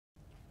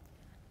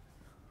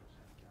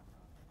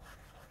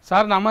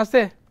Sir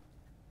నమస్తే.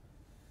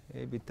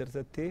 ఏ బిత్తరి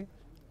Satti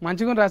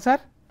మంచిగున్నారా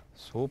sir?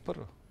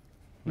 Super.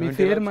 మీ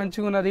పేరు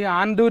మంచిగున్నది,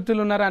 ఆన్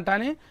డ్యూటీలు ఉన్నారంట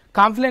అని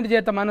కంప్లైంట్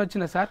చేద్దామని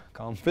వచ్చిన సార్.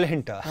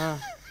 కంప్లైంటా?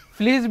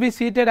 ప్లీజ్ బి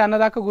సీటెడ్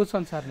అన్నదాకా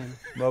కూర్చోండి సార్. నేను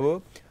బాబు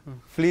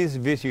ప్లీజ్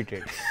బి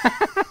సీటెడ్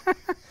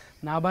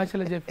నా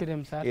భాషలో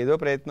చెప్పిరేం సార్? ఏదో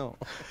ప్రయత్నం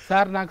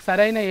సార్. నాకు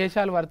సరైన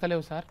ఏషాలు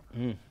వర్తలేవు సార్.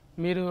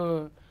 మీరు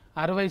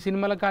 60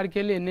 సినిమాల కాడికి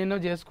వెళ్ళి ఎన్నెన్నో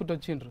చేసుకుంటూ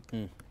వచ్చిండ్రు.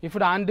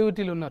 ఇప్పుడు ఆన్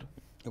డ్యూటీలు ఉన్నారు.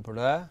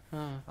 ఇప్పుడు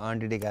ఆన్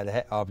డ్యూటీ కాదే,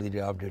 of duty.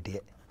 Of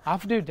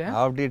duty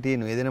of duty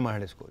నువ్వు ఏదైనా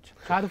మాట్లాడేసుకోవచ్చు.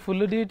 కాదు,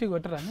 ఫుల్ డ్యూటీ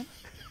కొట్టరా?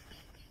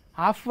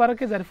 హాఫ్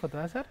వరకే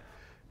సరిపోతుందా సార్?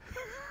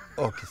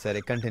 ఓకే సరే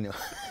కంటిన్యూ.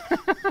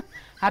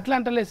 అట్లా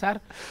అంటలేదు సార్.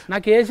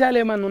 నాకు ఏషాలు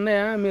ఏమన్నా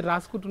ఉన్నాయా? మీరు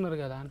రాసుకుంటున్నారు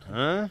కదా అంట.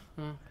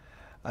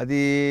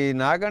 అది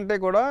నాకంటే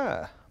కూడా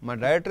మా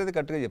డైరెక్టర్ అది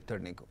కరెక్ట్గా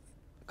చెప్తాడు. నీకు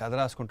కథ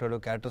రాసుకుంటాడు,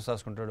 క్యారెక్టర్స్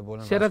రాసుకుంటాడు.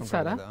 శరత్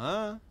సారా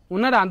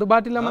ఉన్నాడు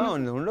అందుబాటులో?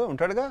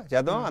 ఉంటాడుగా,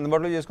 చేద్దాం,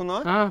 అందుబాటులో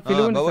చేసుకుందాం.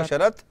 బాబు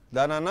శరత్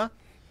దా నాన్న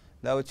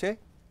దా వచ్చే.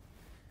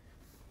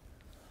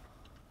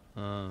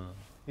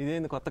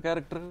 ఇదేంది కొత్త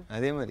క్యారెక్టర్?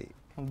 అదే మరి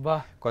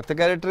కొత్త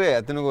క్యారెక్టరే.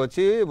 అతనికి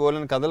వచ్చి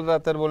బోలని కథలు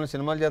రాస్తారు, బోలని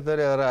సినిమాలు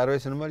చేస్తారు. 60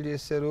 సినిమాలు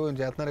చేస్తారు,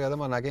 చేస్తున్నారు కదా.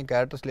 మరి నాకేం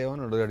క్యారెక్టర్స్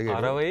లేవని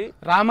అడిగాడు.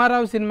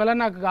 రామారావు సినిమాలో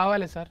నాకు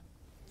కావాలి సార్,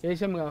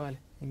 ఏషం కావాలి.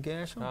 ఇంకేం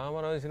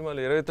రామారావు సినిమాలు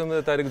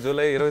 29వ తారీఖు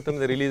జూలై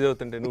 29 రిలీజ్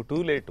అవుతుంటే నువ్వు టూ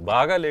లేట్,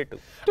 బాగా లేట్.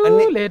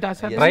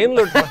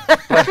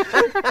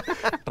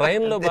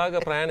 ట్రైన్ లో బాగా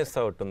ప్రయాణిస్తా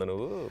ఉంటుంది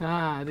నువ్వు.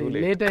 అది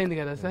లేట్ అయింది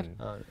కదా సార్.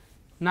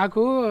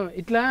 నాకు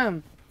ఇట్లా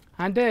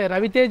అంటే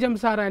రవితేజం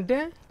సార్ అంటే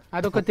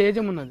అదొక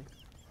తేజం ఉన్నది.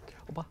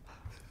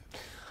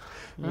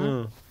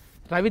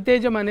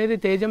 రవితేజం అనేది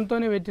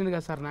తేజంతోనే పెట్టింది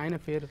కదా సార్ నాయన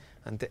పేరు.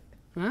 అంతే.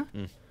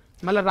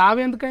 మళ్ళీ రావు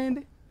ఎందుకు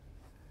అయింది?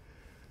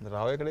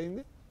 రావు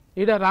ఎక్కడైంది?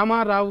 ఈడ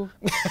రామారావు.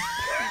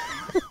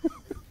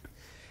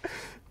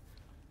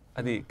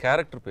 అది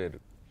క్యారెక్టర్ పేరు.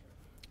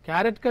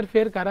 క్యారెక్టర్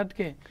పేరు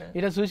కరెక్ట్కే.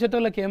 ఈడ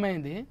చూసేటోళ్ళకి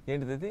ఏమైంది?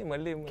 ఏంటిది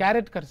మళ్ళీ?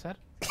 Character sir.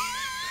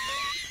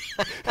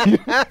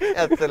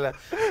 అసలు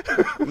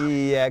ఈ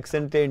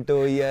యాక్సెంట్ ఏంటో,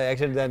 ఈ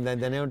యాక్సెంట్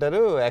దాన్ని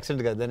ఏమంటారు?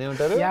 యాక్సెంట్ కదా, దాన్ని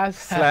ఏమంటారు?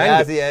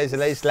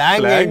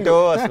 స్లాంగ్ ఏంటో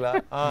అసలు.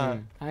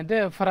 అంటే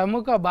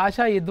ప్రముఖ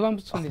భాషా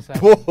విధ్వంసం ఉంది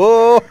సార్.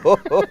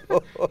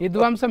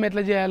 విధ్వంసం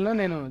ఎట్లా చేయాలో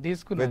నేను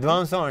తీసుకున్నాను.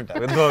 విధ్వంసం అంట.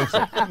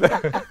 విధ్వంసం.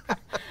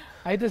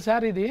 అయితే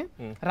సార్ ఇది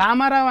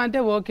రామారావు అంటే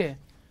ఓకే,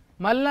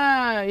 మళ్ళా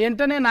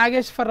వెంటనే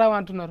నాగేశ్వరరావు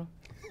అంటున్నారు.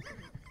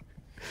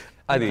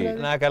 అది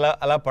నాకు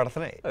అలా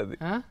పడుతున్నాయి,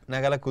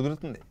 నాకు అలా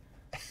కుదురుతుంది.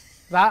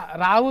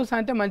 రావు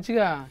అంటే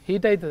మంచిగా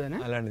హీట్ అవుతుందని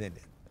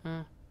అలాంటిదండి.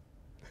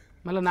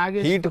 మళ్ళీ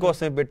నాగేశ్వర హీట్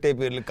కోసం పెట్టే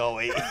పేర్లు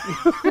కావాలి.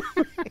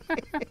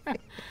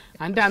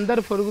 అంటే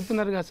అందరు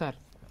పొరుగుతున్నారు కదా సార్.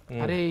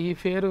 అరే ఈ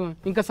పేరు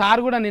ఇంకా సార్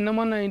కూడా నిన్న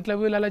మొన్న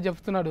ఇంటర్వ్యూలు అలా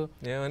చెప్తున్నాడు.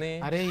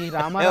 అరే ఈ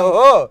రామారావు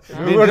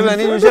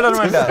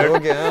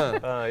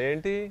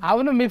ఏంటి?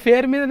 అవును, మీ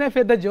పేరు మీదనే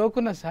పెద్ద జోక్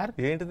ఉన్నది సార్.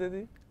 ఏంటిది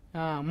అది?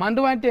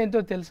 మండువా అంటే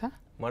ఏంటో తెలుసా?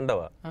 మండవ.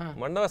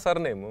 మండవ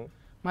సర్నేము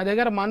మా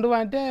దగ్గర. మండువా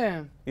అంటే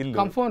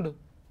కంఫౌండ్.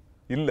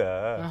 ఇల్లా?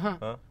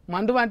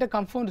 మండువా అంటే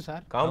కంఫౌండ్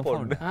సార్.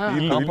 కాంపౌండ్.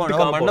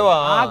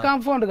 ఆ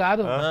కాంపౌండ్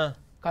కాదు,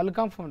 కళ్ళు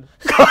కాంపౌండ్.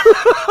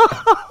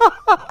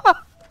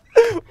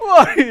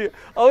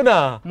 అవునా?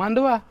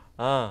 మండువా.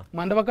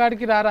 మండవ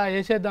కాడికి రారా,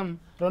 వేసేద్దాం,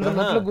 2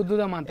 లొట్లు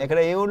గుద్దుదాం అంట. ఎక్కడ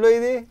ఏ ఊళ్ళో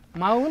ఇది?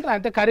 మా ఊళ్ళో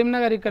అంటే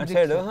కరీంనగర్ ఇక్కడ.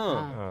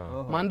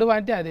 మండువా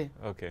అంటే అదే,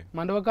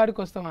 మండవ కాడికి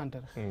వస్తాం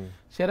అంటారు.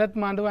 శరత్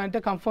మండువా అంటే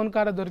కంఫౌండ్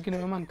కాడ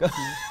దొరికినవేమో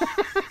అనుకుంటున్నాను.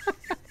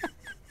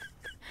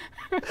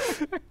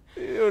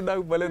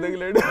 నాకు భలే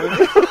తగిలాడు.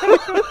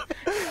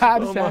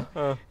 కాదు సార్,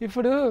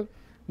 ఇప్పుడు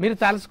మీరు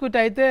తలుసుకుంటే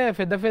అయితే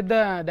పెద్ద పెద్ద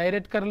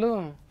డైరెక్టర్లు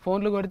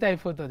ఫోన్లు కొడితే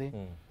అయిపోతుంది.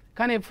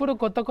 కానీ ఎప్పుడు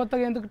కొత్త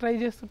కొత్తగా ఎందుకు ట్రై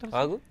చేస్తుంటారు?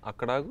 ఆగు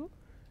అక్కడ ఆగు.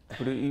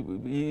 ఇప్పుడు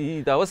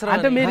అవసరం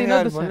అంటే మీరు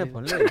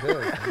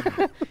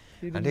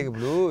అంటే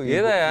ఇప్పుడు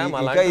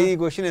ఈ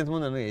క్వశ్చన్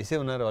ఎంతమంది అన్న వేసే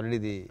ఉన్నారు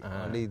ఆల్రెడీ.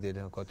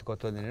 కొత్త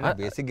కొత్త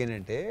బేసిక్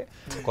ఏంటంటే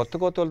కొత్త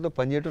కొత్త వాళ్ళతో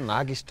పనిచేయడం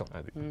నాకు ఇష్టం.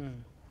 అది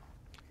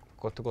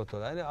కొత్త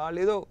కొత్త అది వాళ్ళు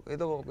ఏదో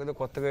ఏదో ఏదో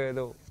కొత్తగా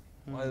ఏదో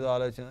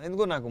ఆలోచన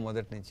ఎందుకో నాకు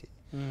మొదటి నుంచి.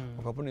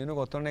 ఒకప్పుడు నేను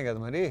కొత్త ఉన్నాయి కదా,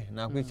 మరి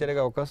నాకు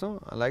ఇచ్చారు అవకాశం.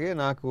 అలాగే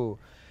నాకు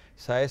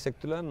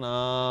సాయశక్తుల నా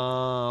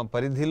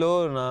పరిధిలో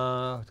నా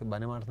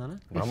బాగానే మాట్లాడుతున్నాను,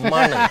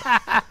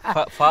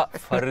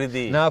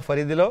 నా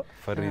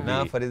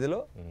పరిధిలో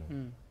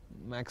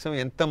మాక్సిమం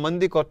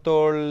ఎంతమంది కొత్త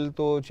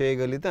వాళ్ళతో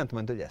చేయగలిగితే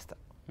అంతమందితో చేస్తా.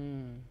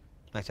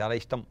 నాకు చాలా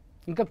ఇష్టం.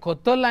 ఇంకా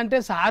కొత్త వాళ్ళు అంటే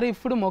సార్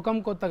ఇప్పుడు ముఖం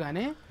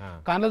కొత్తగానే,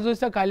 కళ్ళు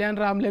చూస్తే కళ్యాణ్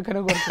రామ్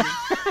లేకనే కొడుతుంది.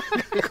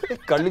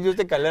 కళ్ళు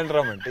చూస్తే కళ్యాణ్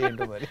రామ్ అంటే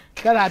ఏంటో మరి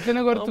కదా,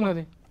 అట్లనే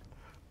కొడుతున్నది.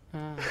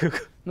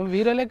 నువ్వు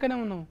హీరో లెక్కనే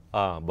ఉన్నావు.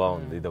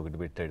 బాగుంది, ఇది ఒకటి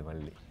పెట్టాడు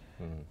మళ్ళీ.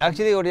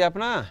 యాక్చువల్లీ ఒకటి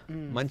చెప్పనా,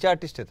 మంచి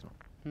ఆర్టిస్ట్ ఇతను.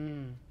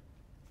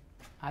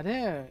 అదే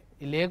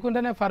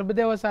లేకుండానే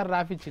పర్బుదేవ సార్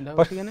రాపిచ్చిండు.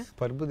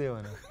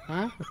 పర్బుదేవనా?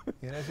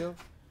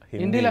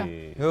 హిందీలో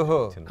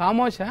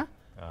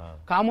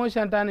కామోష్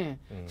అంట అని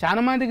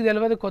చాలా మందికి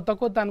తెలియదు. కొత్త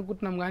కొత్త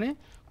అనుకుంటున్నాం కానీ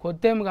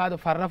కొత్త ఏం కాదు.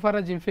 ఫర్ర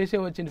జింపేసే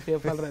వచ్చింది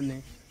పేపర్లు అన్నీ.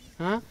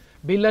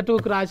 బిల్ల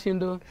 2కి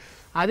రాసిండు.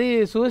 అది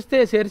చూస్తే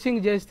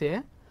సెర్చింగ్ చేస్తే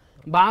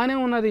బాగానే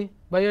ఉన్నది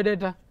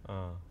బయోడేటా.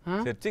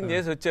 సెర్చింగ్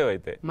చేసి వచ్చావు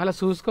అయితే. మళ్ళీ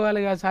చూసుకోవాలి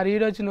కదా సార్,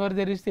 ఈడొచ్చి నోరు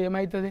తెరిస్తే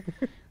ఏమవుతుంది,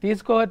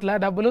 తీసుకోవట్లా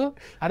డబ్బులు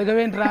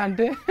అడగవేంట్రా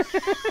అంటే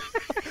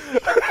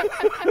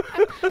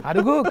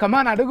అడుగు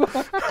కమాన్ అడుగు.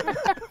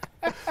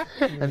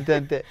 అంతే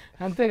అంతే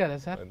అంతే కదా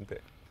సార్. అంతే.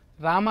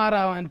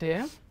 రామారావు అంటే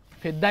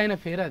పెద్ద ఆయన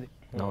పేరు అది.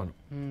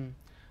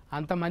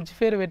 అంత మంచి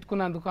పేరు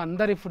పెట్టుకున్నందుకు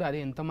అందరు ఇప్పుడు అది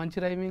ఎంత మంచి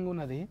రైమింగ్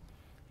ఉన్నది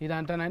ఇది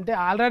అంటానంటే,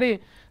 ఆల్రెడీ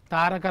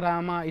తారక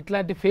రామ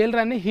ఇట్లాంటి ఫెయిల్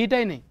అన్ని హీట్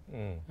అయినాయి.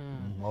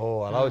 ఓ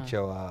అలా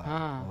వచ్చావా,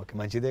 ఓకే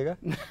మంచిదేగా.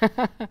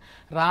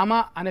 రామ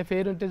అనే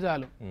పేరు ఉంటే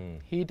చాలు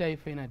హీట్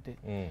అయిపోయినట్టే.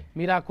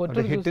 మీరు ఆ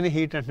కొట్టు హిట్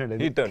హీట్ అంటున్నాడు,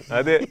 హీట్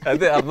అదే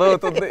అదే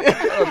అర్థమవుతుంది.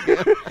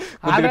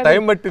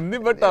 టైం పట్టింది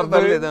బట్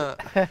అర్థం లేదా.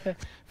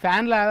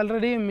 ఫ్యాన్లు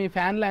ఆల్రెడీ మీ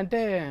ఫ్యాన్లు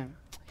అంటే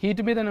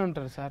హీట్ మీదనే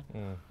ఉంటారు సార్.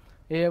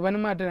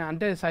 ఏవన్నమాట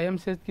అంటే సయం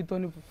శక్తితో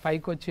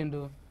పైకి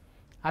వచ్చిండు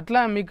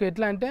అట్లా. మీకు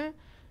ఎట్లా అంటే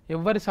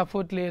ఎవ్వరి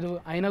సపోర్ట్ లేదు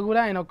అయినా కూడా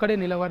ఆయన ఒక్కడే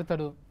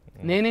నిలబడతాడు,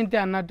 నేనింతే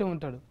అన్నట్టు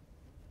ఉంటాడు.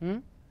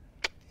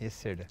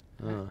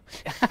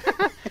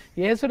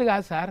 ఏసుడు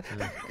కాదు సార్.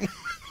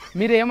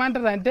 మీరు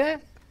ఏమంటారు అంటే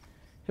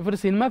ఇప్పుడు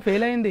సినిమా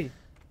ఫెయిల్ అయింది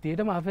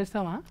తీయటం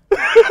ఆపేస్తామా,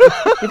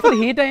 ఇప్పుడు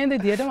హీట్ అయింది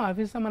తీయటం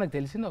ఆపేస్తాం, మనకు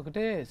తెలిసింది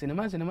ఒకటే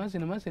సినిమా సినిమా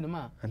సినిమా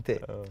సినిమా అంతే.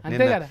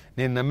 అంతే కదా,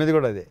 నేను నమ్మేది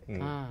కూడా అదే.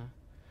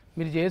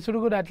 మీరు చేసుడు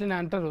కూడా అట్లనే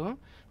అంటారు.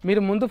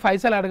 మీరు ముందు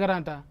పైసలు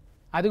అడగరంట,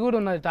 అది కూడా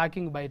ఉన్నది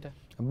టాకింగ్ బయట.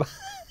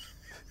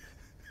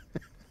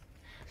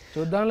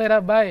 చూద్దాం లేరా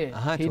అబ్బాయి,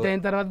 హీట్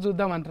అయిన తర్వాత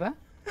చూద్దాం అంటారా.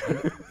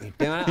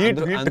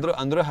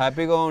 అందరూ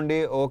హ్యాపీగా ఉండి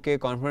ఓకే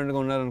కాన్ఫిడెంట్ గా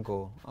ఉన్నారనుకో,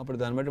 అప్పుడు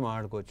దాన్ని బట్టి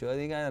మాట్లాడుకోవచ్చు.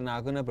 అది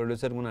నాకు నా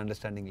ప్రొడ్యూసర్ కూడా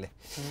అండర్స్టాండింగ్ లే,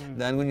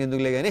 దాని గురించి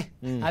ఎందుకులే కానీ.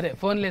 అదే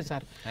ఫోన్ లేదు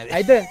సార్.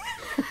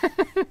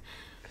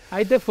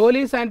 అయితే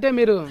పోలీస్ అంటే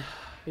మీరు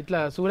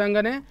ఇట్లా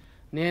చూడంగానే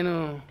నేను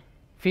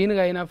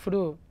ఫీన్గా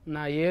అయినప్పుడు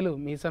నా ఏలు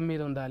మీసం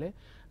మీద ఉండాలి,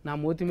 నా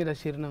మూతి మీద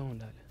చిరునవ్వు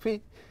ఉండాలి.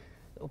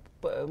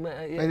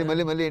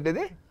 మళ్ళీ మళ్ళీ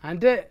ఏంటది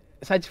అంటే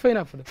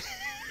చచ్చిపోయినప్పుడు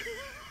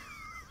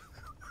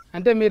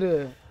అంటే మీరు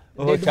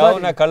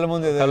కళ్ళ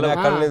ముందు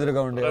కళ్ళు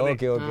ఎదురుగా ఉండే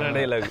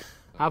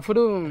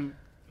అప్పుడు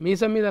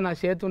మీసం మీద నా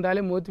చేతి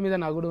ఉండాలి, మూతి మీద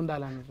నగుడు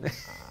ఉండాలన్నప్పుడు.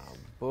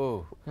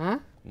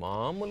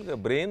 మామూలుగా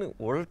బ్రెయిన్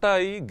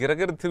ఉల్టాయి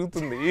గిరగిర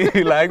తిరుగుతుంది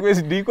ఈ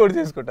లాంగ్వేజ్ డీకోడ్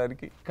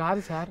చేసుకోవడానికి.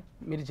 కాదు సార్,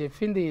 మీరు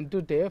చెప్పింది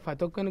వింటుంటే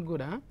ప్రతి ఒక్కరికి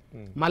కూడా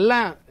మళ్ళా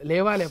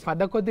లేవాలి,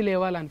 పడ్డ కొద్దీ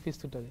లేవాలి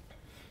అనిపిస్తుంటుంది.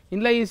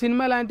 ఇంట్లో ఈ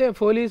సినిమాలు అంటే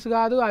పోలీసు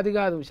కాదు అది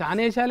కాదు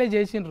శానేషాలే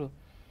చేసిండ్రు,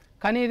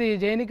 కానీ ఇది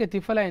చేయనికి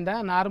తిఫలైందా?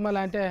 నార్మల్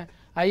అంటే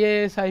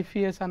ఐఏఎస్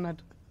ఐపీఎస్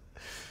అన్నట్టు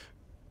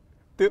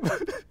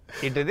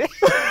ఏంటది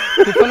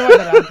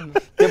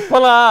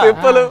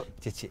తిప్పలు.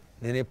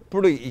 నేను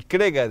ఎప్పుడు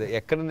ఇక్కడే కాదు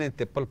ఎక్కడ నేను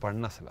తిప్పలు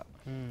పడిన అసలు.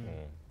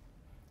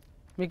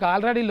 మీకు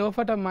ఆల్రెడీ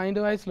లోపట మైండ్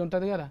వాయిస్లు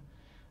ఉంటుంది కదా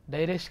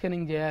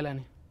డైరెక్షనింగ్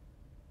చేయాలని,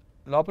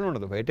 లోపల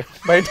ఉండదు బయట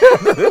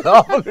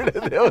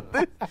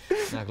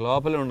నాకు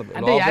లోపలే ఉండదు.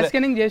 అంటే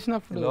యాస్కెనింగ్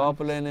చేసినప్పుడు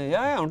లోపలనే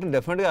ఉంటుంది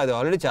డెఫినెట్గా. అది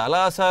ఆల్రెడీ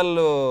చాలా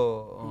సార్లు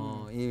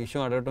ఈ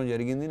విషయం అడగటం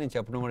జరిగింది, నేను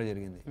చెప్పడం కూడా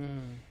జరిగింది.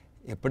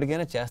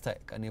 ఎప్పటికైనా చేస్తాయి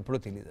కానీ ఎప్పుడూ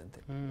తెలియదు అంతే.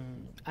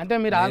 అంటే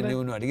మీరు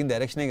నువ్వు అడిగిన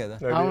డైరెక్షనే కదా.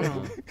 అవును,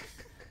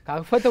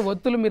 కాకపోతే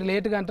ఒత్తులు మీరు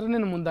లేట్గా అంటారు,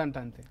 నేను ముందంట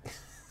అంతే.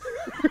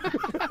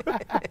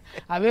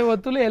 అవే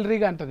ఒత్తులు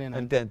ఎర్లీగా అంట నేను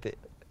అంతే అంతే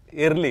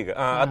ఎర్లీగా.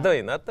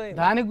 అర్థమైంది.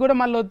 దానికి కూడా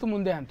మళ్ళీ ఒత్తు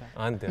ముందే అంట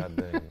అంతే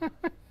అర్థమైంది.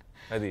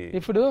 అది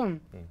ఇప్పుడు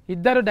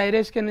ఇద్దరు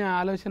డైరెక్షన్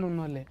ఆలోచన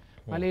ఉన్నోళ్ళే,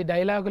 మళ్ళీ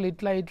డైలాగులు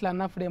ఇట్లా ఇట్లా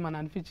అన్నప్పుడు ఏమన్నా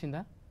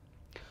అనిపించిందా?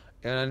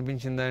 ఏమని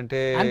అనిపించిందా అంటే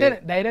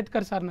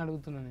డైరెక్టర్ సార్ని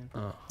అడుగుతున్నా నేను.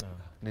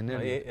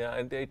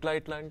 అంటే ఇట్లా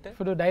ఇట్లా అంటే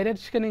ఇప్పుడు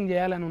డైరెక్షనింగ్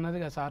చేయాలని ఉన్నది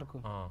కదా సార్కు,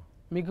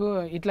 మీకు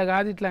ఇట్లా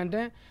కాదు ఇట్లా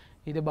అంటే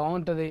ఇది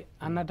బాగుంటది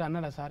అన్నట్టు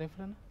అన్నాడా సార్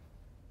ఎప్పుడన్నా?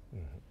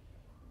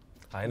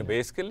 ఆయన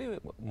బేసికల్లీ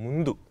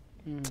ముందు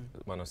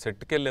మనం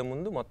సెట్కి వెళ్ళే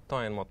ముందు మొత్తం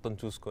ఆయన మొత్తం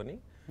చూసుకొని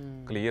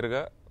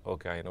క్లియర్గా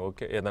ఓకే ఆయన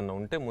ఓకే ఏదన్నా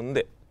ఉంటే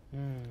ముందే.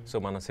 సో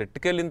మనం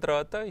సెట్కి వెళ్ళిన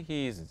తర్వాత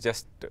he's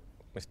just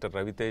mister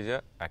Raviteja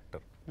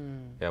actor.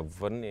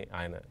 ఎవరిని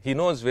ఆయన he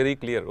knows very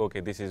clear okay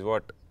this is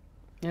what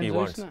he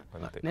wants.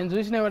 నేను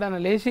చూసిన ఎవడన్నా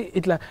లేచి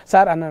ఇట్లా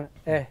సార్ అన్నాడు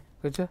ఏ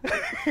కూర్చో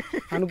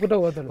అనుకుంటూ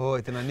పోతాడు. ఓ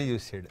ఇతను అన్ని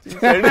చూసాడు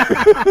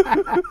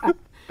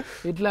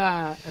ఇట్లా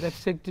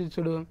రెస్పెక్ట్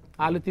చూడు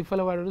వాళ్ళు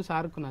తిప్పల వాడు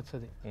సార్కు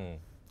నచ్చది.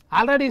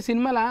 ఆల్రెడీ ఈ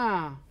సినిమాలో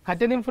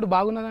కట్టెదింపుడు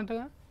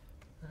బాగున్నదంటగా.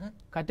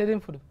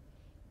 కట్టెదింపుడు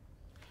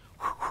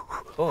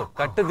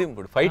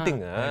కట్టెదింపుడు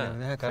ఫైటింగ్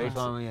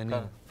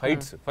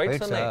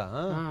ఫైట్స్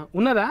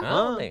ఉన్నదా?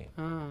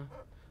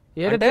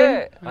 అంటే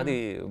అది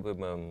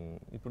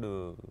ఇప్పుడు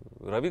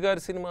రవి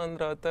గారి సినిమా అన్న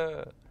తర్వాత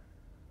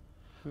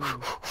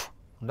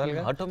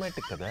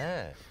ఆటోమేటిక్ కదా,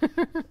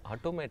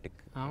 ఆటోమేటిక్.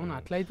 అవును,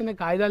 అట్లయితేనే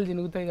కాగితాలు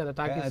జినుగుతాయి కదా,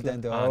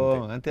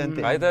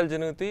 కాగితాలు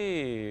జినుగుతి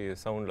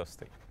సౌండ్లు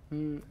వస్తాయి.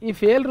 ఈ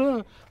ఫెయిల్రు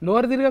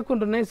నోరు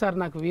తిరగకుండా ఉన్నాయి సార్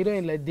నాకు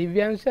హీరోయిన్లు.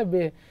 దివ్యాంశ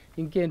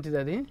ఇంకేంటిది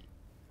అది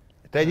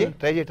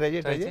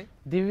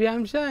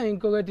దివ్యాంశ,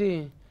 ఇంకొకటి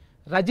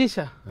రజీష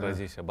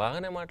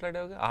బాగానే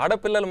మాట్లాడావు.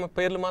 ఆడపిల్లల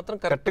పేర్లు మాత్రం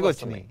కరెక్ట్గా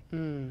వచ్చినాయి.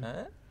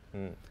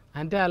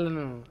 అంటే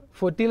వాళ్ళను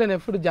 40లను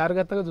ఎప్పుడు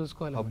జాగ్రత్తగా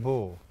చూసుకోవాలి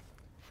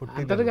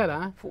అంటారు కదా.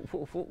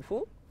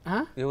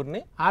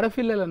 ఎవరిని?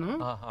 ఆడపిల్లలను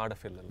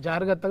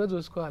జాగ్రత్తగా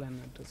చూసుకోవాలి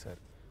అన్నట్టు.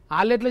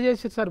 వాళ్ళు ఎట్లా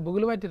చేసారు సార్?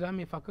 బుగులు పట్టిరా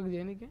మీ పక్కకు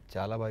చేయడానికి?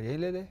 చాలా బాగా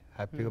చేయలేదే,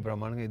 హ్యాపీగా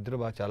బ్రహ్మాండంగా ఇద్దరు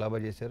బాగా చాలా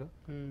బాగా చేశారు.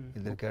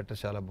 ఇద్దరు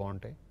క్యారెక్టర్స్ చాలా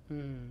బాగుంటాయి.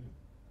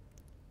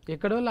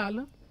 ఎక్కడో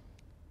వాళ్ళు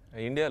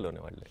ఇండియాలోనే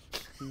వాళ్ళే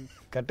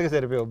కరెక్ట్గా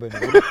సరిపోయి అబ్బాయి.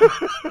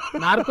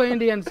 నార్కో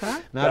ఇండియన్సా?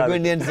 నార్కో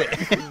ఇండియన్సే.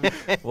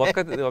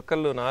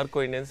 ఒకళ్ళు నార్కో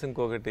ఇండియన్స్,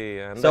 ఇంకొకటి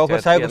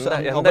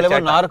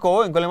నార్కో,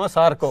 ఇంకోలేమో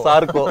సార్కో.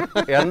 సార్కో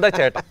ఎంద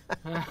చేట.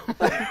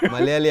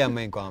 మలయాళీ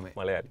అమ్మాయి, ఇంకో ఆమె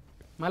మలయాళీ.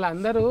 మళ్ళీ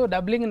అందరూ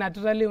డబ్లింగ్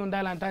నటురల్లీ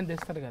ఉండాలంట అని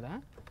తెస్తారు కదా,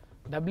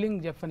 డబ్లింగ్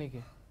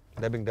చెప్పనీకి.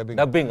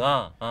 డబ్బింగ్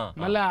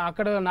మళ్ళీ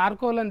అక్కడ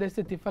నార్కోలని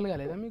తెస్తే తిప్పలు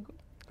కాలేదా మీకు?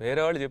 వేరే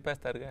వాళ్ళు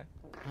చెప్పేస్తారుగా.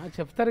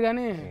 చెప్తారు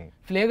కానీ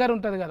ఫ్లేవర్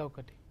ఉంటుంది కదా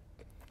ఒకటి,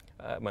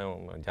 మేము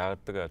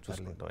జాగ్రత్తగా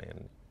చూసుకుంటాం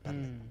అవన్నీ.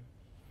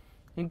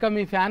 ఇంకా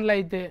మీ ఫ్యాన్లు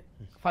అయితే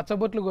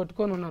పచ్చబొట్లు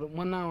కొట్టుకొని ఉన్నారు.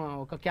 మొన్న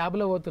ఒక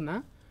క్యాబ్లో పోతున్నా,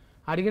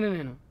 అడిగిన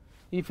నేను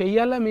ఈ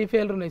ఫెయ్యాల్లో మీ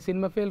ఫెయిల్లు ఉన్నాయి,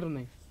 సినిమా ఫెయిల్లు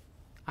ఉన్నాయి.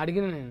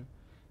 అడిగిన నేను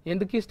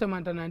ఎందుకు ఇష్టం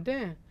అంటానంటే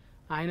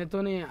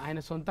ఆయనతోని ఆయన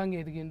సొంతంగా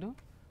ఎదిగిండు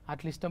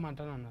అట్లా ఇష్టం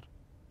అంటాను అన్నారు.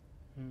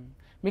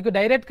 మీకు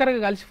డైరెక్ట్గా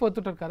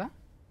కలిసిపోతుంటారు కదా,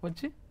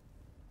 వచ్చి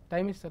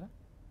టైం ఇస్తారా?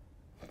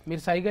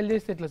 మీరు సైకిల్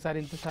చేస్తే ఎట్లా సార్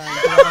ఇంత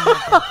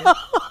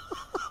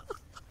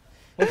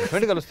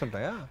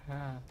కలుస్తుంటాయా?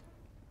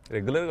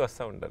 రెగ్యులర్గా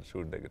వస్తూ ఉంటారు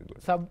షూట్ దగ్గరికి.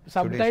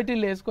 సబ్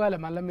టైటిల్ వేసుకోవాలి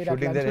మళ్ళీ మీరు.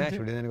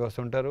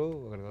 వస్తుంటారు,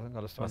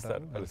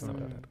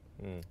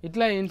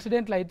 ఇట్లా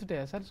ఇన్సిడెంట్లు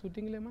అవుతుంటాయా సార్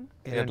షూటింగ్లో ఏమన్నా?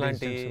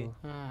 ఎట్లాంటి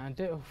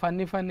అంటే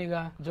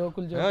ఫన్నీగా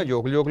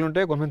జోకులు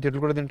ఉంటాయి, కొంతమంది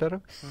తిట్లు కూడా తింటారు.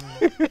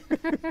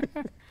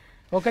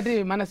 ఒకటి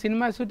మన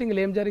సినిమా షూటింగ్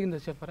ఏం జరిగిందో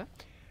చెప్పరా?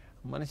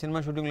 మన సినిమా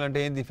షూటింగ్ అంటే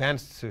ఏంది,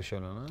 ఫ్యాన్స్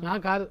షోలోనా?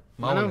 కాదు,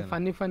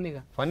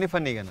 ఫన్నీగా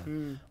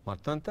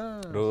మొత్తం అంతా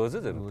రోజు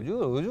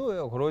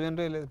ఒక రోజు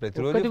అంటే లేదు,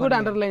 ప్రతిరోజు కూడా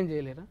అండర్లైన్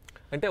చేయలేరా?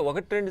 అంటే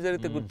ఒకటి రెండు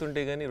జరిగితే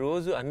గుర్తుంటే గానీ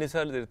రోజు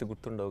అన్నిసార్లు జరిగితే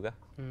గుర్తుండవుగా.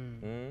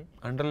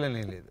 అండర్లైన్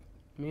లేదు.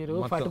 మీరు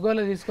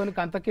పట్టుకోలు తీసుకొని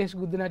కంత కేసు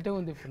గుద్దినట్టే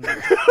ఉంది.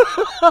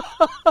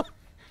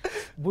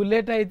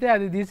 బుల్లెట్ అయితే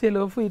అది తీసే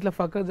లోపు ఇట్లా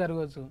పక్కకు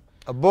జరగవచ్చు,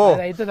 అబ్బో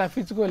అయితే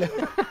తప్పించుకోలేదు.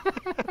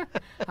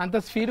 అంత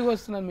స్పీడ్గా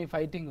వస్తున్నారు మీ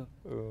ఫైటింగ్.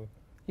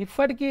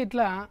 ఇప్పటికీ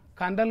ఇట్లా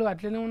కండలు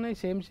అట్లనే ఉన్నాయి,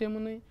 సేమ్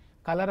ఉన్నాయి,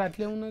 కలర్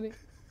అట్లే ఉన్నది.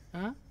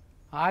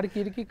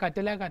 ఆడికి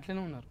కట్టెలేక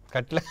అట్లనే ఉన్నారు.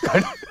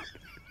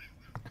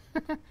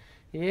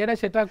 ఏడ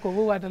చెటాక్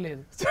కొవ్వు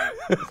పట్టలేదు,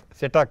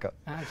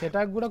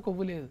 చెటాక్ కూడా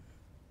కొవ్వు లేదు.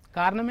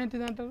 కారణం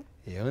ఏంటిది అంటారు?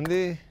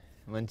 ఏముంది,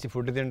 మంచి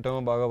ఫుడ్ తింటాం,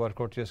 బాగా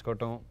వర్కౌట్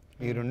చేసుకోవటం,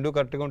 ఈ రెండు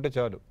కరెక్ట్గా ఉంటే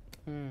చాలు,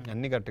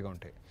 అన్ని కరెక్ట్గా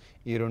ఉంటాయి.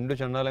 ఈ రెండు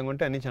చండాలంగా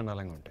ఉంటే అన్ని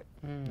చండాలంగా ఉంటాయి.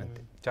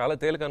 అంతే. చాలా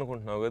తేలిక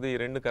అనుకుంటున్నావు కదా ఈ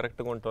రెండు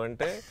కరెక్ట్గా ఉంటావు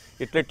అంటే,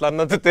 ఇట్లా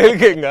అన్నంత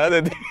తేలికేం కాదు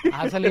అది.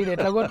 అసలు ఇది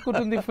ఎట్లా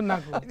కొట్టుకుంటుంది ఇప్పుడు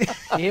నాకు,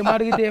 ఏం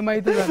అడిగితే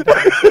ఏమవుతుంది అంట.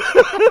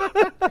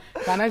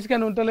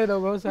 కనెక్షన్ ఉంటలేదు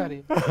ఒక్కోసారి,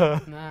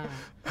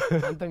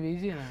 అంత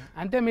ఈజీనా?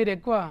 అంటే మీరు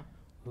ఎక్కువ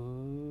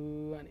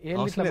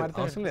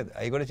అవసరం లేదు,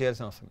 అవి కూడా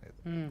చేయాల్సిన అవసరం లేదు.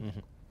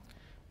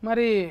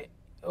 మరి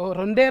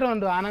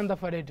రెండు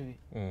ఆనందపడేటివి,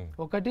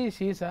 ఒకటి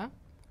సీసా,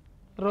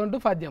 రెండు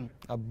పద్యం.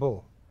 అబ్బో,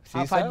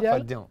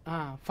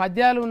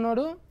 పద్యాలు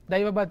ఉన్నాడు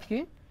దైవ బతికి,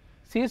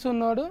 సీసు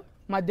ఉన్నాడు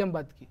మద్యం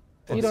బతికి.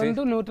 ఈ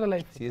రెండు న్యూట్రల్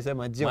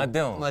మద్యం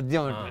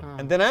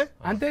అంతేనా?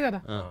 అంతే కదా.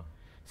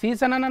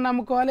 సీసనన్నా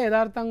నమ్ముకోవాలి,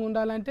 యథార్థంగా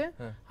ఉండాలంటే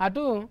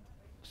అటు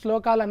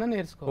శ్లోకాలన్నా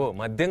నేర్చుకో.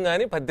 మద్యం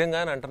గాని పద్యం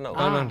గాని అంటున్నావు.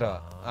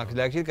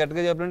 కరెక్ట్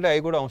గా చెప్పాలంటే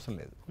అవి కూడా అవసరం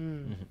లేదు.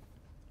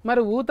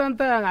 మరి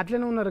ఊతంతా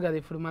అట్లనే ఉన్నారు కదా.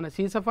 ఇప్పుడు మన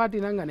సీసపాటి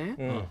వినంగానే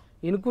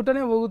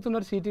ఇనుకుంటూనే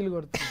ఊగుతున్నారు, సీటీలు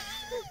కొడుతున్నారు.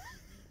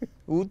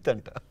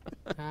 ఊతంట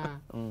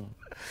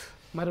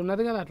మరి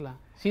ఉన్నది కదా అట్లా.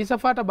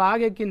 సీసపాట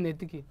బాగా ఎక్కింది,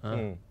 ఎత్తికి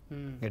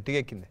గట్టిగా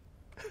ఎక్కింది.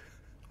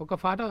 ఒక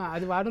పాట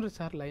అది వాడు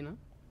సార్ లైన్.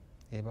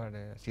 ఏ పాట?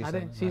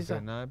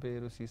 నా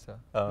పేరు సీసా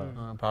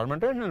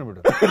పాడమంటే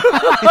ఇప్పుడు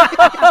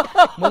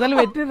మొదలు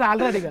పెట్టి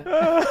ఆల్రెడీగా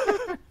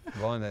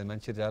బాగుంది, అది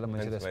మంచి, చాలా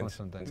మంచి రెస్పాన్స్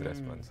ఉంటుంది,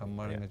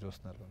 సమ్మానంగా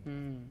చూస్తున్నారు.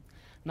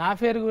 నా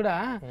పేరు కూడా,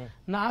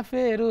 నా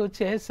పేరు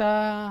చేసా.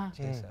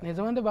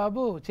 నిజమంటే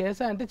బాబు,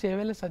 చేసా అంటే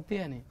చేవేళ్ళ సత్తి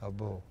అని.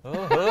 అబ్బో,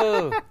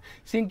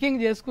 సింకింగ్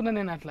చేసుకున్నా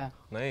నేను అట్లా.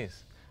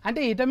 అంటే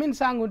విటమిన్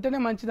సాంగ్ ఉంటేనే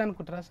మంచిది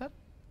అనుకుంటారా sir?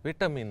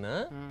 Vitamin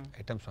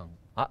item song,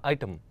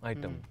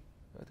 item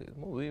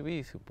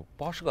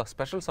పాష్గా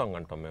special song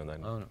అంటాం మేము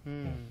దాన్ని.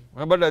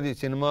 అవును, బట్ అది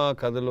సినిమా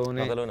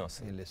కథలోనే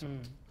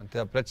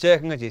అంతే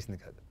ప్రత్యేకంగా చేసింది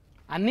కాదు.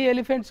 అన్ని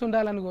ఎలిఫెంట్స్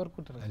ఉండాలని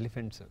కోరుకుంటారు.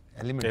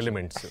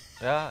 ఎలిమెంట్స్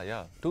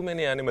టూ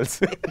మెనీ యానిమల్స్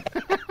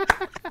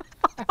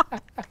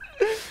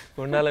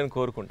ఉండాలని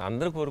కోరుకుంటా,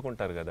 అందరూ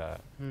కోరుకుంటారు కదా,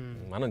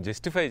 మనం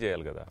జస్టిఫై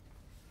చేయాలి కదా.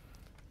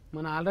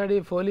 మన ఆల్రెడీ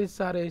పోలీస్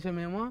సార్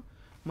వేసామేమో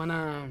మన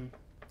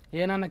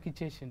ఏనాన్నకి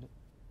ఇచ్చేసిండు.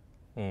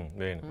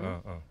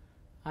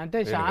 అంటే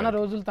చాలా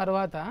రోజుల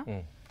తర్వాత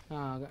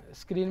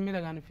స్క్రీన్ మీద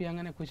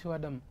కనిపించగానే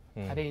ఖుషిపడ్డాం.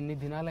 అరే ఎన్ని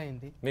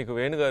దినాలైంది. మీకు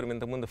వేణుగారు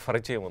ఇంతకుముందు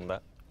పరిచయం ఉందా?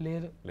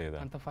 లేదు,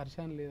 అంత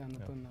పరిచయం లేదు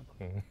అన్నతో నాకు.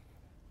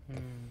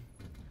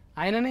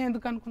 ఆయననే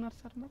ఎందుకు అనుకున్నారు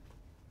సార్? మరి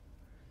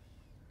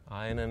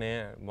ఆయననే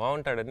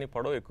బాగుంటాడని,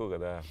 పొడవు ఎక్కువ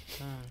కదా.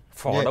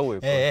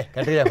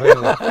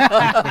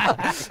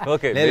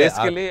 ఓకే,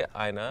 బేసికలీ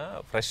ఆయన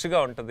ఫ్రెష్గా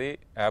ఉంటుంది,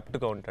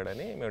 యాప్ట్గా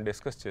ఉంటాడని మేము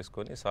డిస్కస్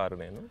చేసుకొని సార్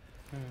నేను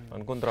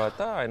అనుకున్న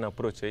తర్వాత ఆయన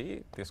అప్రోచ్ అయ్యి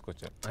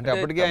తీసుకొచ్చాను. అంటే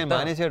అప్పటికే ఆయన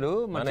మానేశాడు,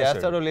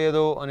 చేస్తాడో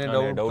లేదో అనే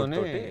డౌట్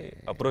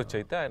అప్రోచ్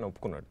అయితే ఆయన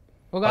ఒప్పుకున్నాడు.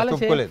 ఒకవేళ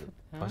ఒప్పుకోలేదు.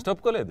 ఫస్ట్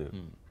ఒప్పుకోలేదు.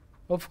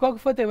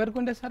 ఒప్పుకోకపోతే ఎవరికి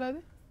ఉండే సార్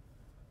అది?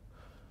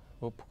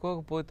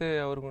 ఒప్పుకోకపోతే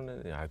ఎవరికి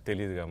ఉండేది అది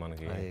తెలియదుగా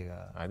మనకి.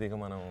 అది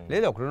మనం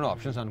లేదు ఒకటి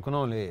ఆప్షన్స్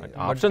అనుకున్నాం,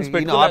 ఆప్షన్స్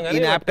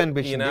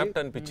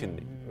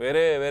అనిపించింది.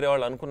 వేరే వేరే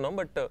వాళ్ళు అనుకున్నాం,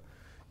 బట్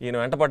ఈయన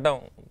వెంట పడ్డాం.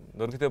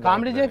 దొరికితే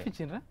కామెడీ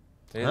చేయించిండ్రా?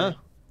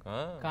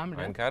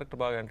 ఆయన క్యారెక్టర్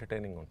బాగా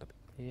ఎంటర్టైనింగ్ ఉంటుంది.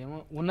 ఏమో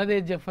ఉన్నది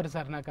ఏది చెప్పారు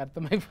సార్, నాకు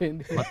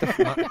అర్థమైపోయింది.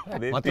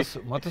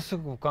 మస్తు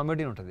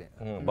కామెడీ ఉంటుంది,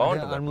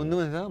 బాగుంటుంది. ముందు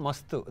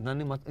మస్తు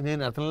దాన్ని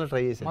నేను అతనిలో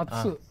ట్రై చేశాను.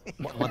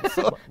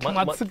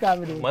 మత్సు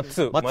కామెడీ,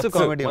 మత్సు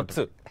కామెడీ.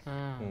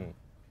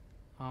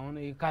 అవును,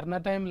 ఈ కరోనా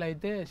టైంలో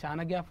అయితే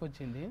చాలా గ్యాప్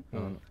వచ్చింది.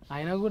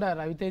 ఆయన కూడా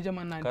రవితేజ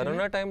అన్న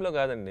కరోనా టైంలో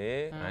కాదండి,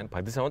 ఆయన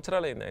 10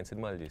 సంవత్సరాలు అయింది ఆయన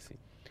సినిమాలు చేసి.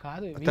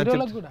 కాదు,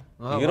 హీరోలకు కూడా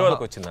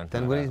హీరోలకు వచ్చింది.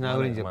 దాని గురించి నా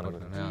గురించి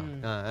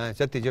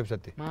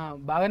సత్తి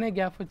బాగానే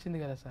గ్యాప్ వచ్చింది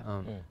కదా సార్.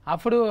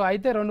 అప్పుడు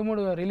అయితే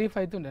 2-3 రిలీఫ్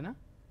అవుతుండేనా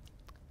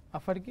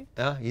అప్పటికి?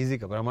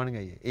 ఈజీగా బ్రహ్మాండంగా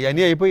అయ్యాయి,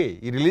 ఇవన్నీ అయిపోయాయి,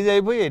 ఈ రిలీజ్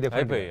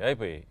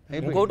అయిపోయాయి.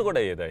 ఇంకోటి కూడా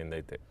అయ్యేది అయింది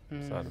అయితే.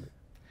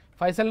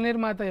 ఫైసల్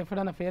నిర్మాత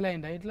ఎప్పుడైనా ఫెయిల్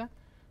అయిందా ఇట్లా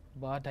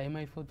బాగా టైం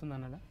అయిపోతుంది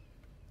అన్నాడా?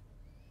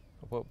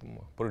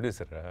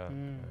 ప్రొడ్యూసర్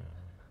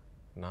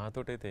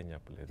నాతోటైతే ఏం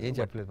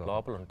చెప్పలేదు.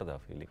 లోపల ఉంటుంది ఆ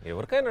ఫీలింగ్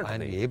ఎవరికైనా.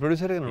 ఏ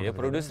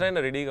ప్రొడ్యూసర్ అయినా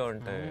రెడీగా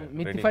ఉంటే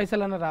మిత్తి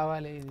పైసలు అన్న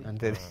రావాలి.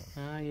 అంతే,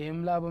 ఏం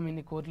లాభం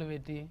ఇన్ని కోట్లు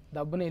పెట్టి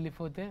డబ్బుని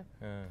వెళ్ళిపోతే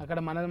అక్కడ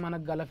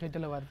మనకు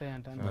గలఫెట్టెలు పడతాయి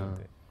అంట.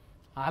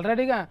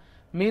 ఆల్రెడీగా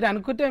మీరు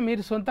అనుకుంటే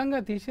మీరు సొంతంగా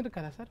తీసిరు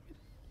కదా సార్,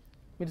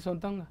 మీరు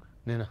సొంతంగా?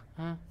 నేనా?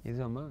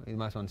 ఇది అమ్మా, ఇది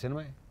మా సొంత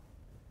సినిమా.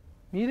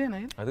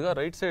 మీరేనా? అదిగా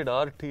right side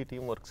RT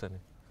team works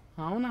అని.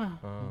 అవునా?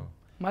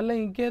 మళ్ళీ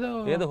ఇంకేదో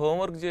ఏదో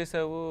హోంవర్క్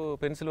చేసావు,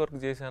 పెన్సిల్ వర్క్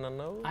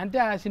చేశానన్నావు. అంటే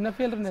ఆ చిన్న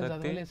ఫీల్డ్ నేను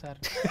చదవలేదు సార్.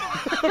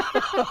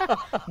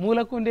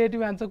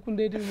 మూలకుండేటివి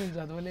అంచకుండేటివి నేను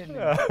చదవలేదు.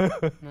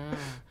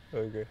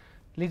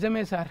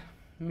 నిజమే సార్,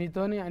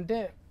 మీతోని అంటే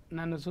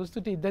నన్ను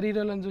చూస్తుంటే ఇద్దరు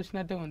హీరోలను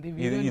చూసినట్టే ఉంది.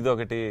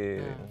 ఇదొకటి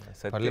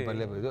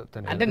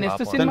అంటే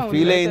నెక్స్ట్ సినిమా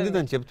ఫీల్ అయింది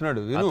తను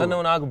చెప్తున్నాడు.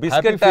 నాకు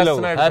బిస్కెట్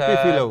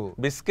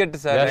బిస్కెట్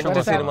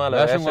సినిమాలో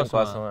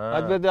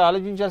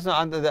ఆలోచించాల్సిన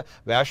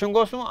వేషం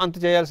కోసం అంత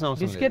చేయాల్సిన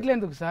అవసరం. బిస్కెట్లు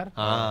ఎందుకు సార్?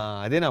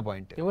 అదే నా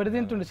పాయింట్. ఎవరు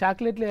తింటుండే?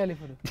 చాక్లెట్లు వేయాలి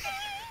ఇప్పుడు.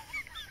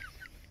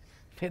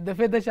 పెద్ద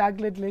పెద్ద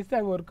చాక్లెట్లు వేస్తే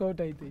అవి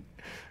వర్కౌట్ అవుతాయి.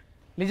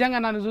 నిజంగా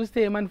నన్ను చూస్తే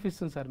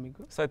ఏమనిపిస్తుంది సార్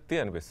మీకు? సత్తి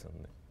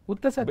అనిపిస్తుంది.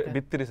 ఉత్త సత్తి,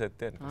 బిత్తిరి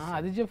సత్తి.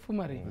 అది చెప్పు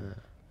మరి.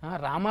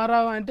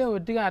 రామారావు అంటే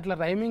ఒట్టిగా అట్లా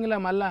రైమింగ్లో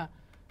మళ్ళా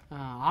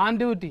ఆన్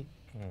డ్యూటీ.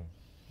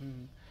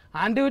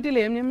 ఆన్ డ్యూటీలో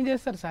ఏం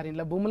చేస్తారు సార్?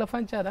 ఇంట్లో భూముల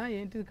పంచారా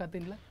ఏంటిది కథ?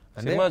 ఇంట్లో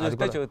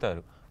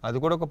చెబుతారు, అది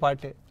కూడా ఒక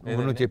పార్టీ.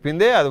 నువ్వు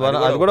చెప్పిందే అది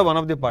కూడా వన్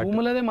ఆఫ్ ది పార్ట్.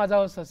 భూములదే మజా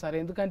వస్తుంది సార్,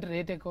 ఎందుకంటే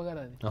రేట్ ఎక్కువ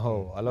కదా. అది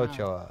అలా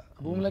వచ్చావా?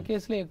 భూముల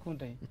కేసులే ఎక్కువ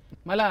ఉంటాయి.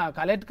 మళ్ళా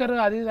కలెక్టర్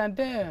అది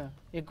అంటే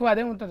ఎక్కువ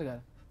అదే ఉంటుంది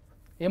కదా.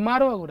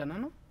 ఎంఆర్ఓ కూడా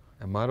నన్ను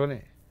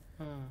ఎంఆర్ఓనే,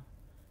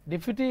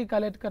 డిప్యూటీ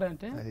కలెక్టర్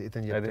అంటే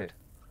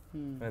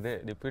అదే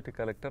డిప్యూటీ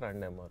కలెక్టర్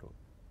అండ్ ఎంఆర్ఓ.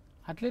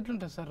 అట్లా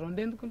ఎట్లుంటుంది సార్? 2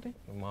 ఎందుకు ఉంటాయి?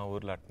 మా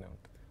ఊర్లో అట్నే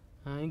ఉంటుంది.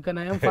 ఇంకా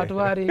నయం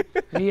పట్వారి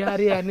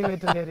విఆర్ఈ అన్ని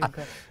పెట్టలేరు.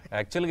 ఇంకా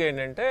యాక్చువల్గా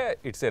ఏంటంటే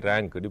it's a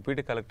rank.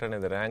 Deputy collector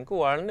అనేది ర్యాంక్.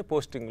 వాళ్ళని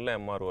పోస్టింగ్లో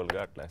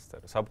ఎంఆర్ఓలుగా అట్లా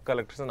వేస్తారు. సబ్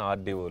కలెక్టర్స్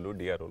ఆర్డీఓలు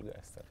డిఆర్ఓలుగా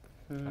వేస్తారు.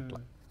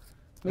 అట్లా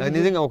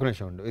నిజంగా ఒక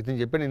నిమిషం ఉండు. ఇతను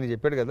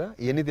చెప్పాడు కదా,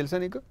 ఇవన్నీ తెలుసా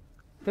నీకు?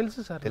 తెలుసు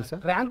సార్. తెలుసా?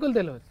 ర్యాంకులు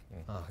తెలియదు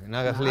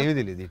నాకు, అసలు ఏమీ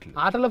తెలియదు. ఇట్లా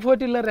ఆటల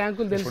పోటీల్లో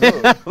ర్యాంకులు తెలుసు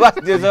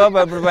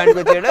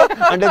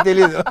అంటే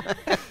తెలియదు.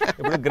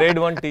 ఇప్పుడు గ్రేడ్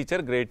 1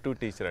 టీచర్, గ్రేడ్ 2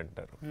 టీచర్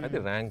అంటారు, అది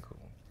ర్యాంక్.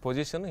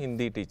 పొజిషన్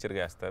హిందీ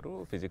టీచర్గా వేస్తారు,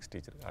 ఫిజిక్స్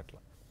టీచర్, అట్లా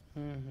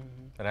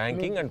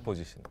ర్యాంకింగ్ అండ్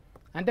పొజిషన్.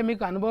 అంటే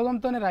మీకు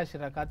అనుభవంతోనే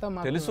రాసిరా కథ?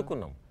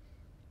 తెలుసుకున్నాం,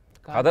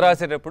 కథ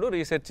రాసేటప్పుడు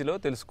రీసెర్చ్లో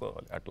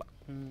తెలుసుకోవాలి అట్లా.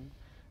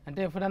 అంటే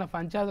ఎప్పుడైనా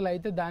పంచాదులు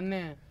అయితే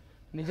దాన్నే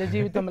నిజ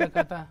జీవితంలో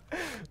కథ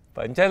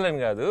పంచాయతీలని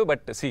కాదు,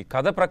 బట్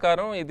కథ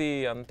ప్రకారం ఇది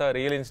అంతా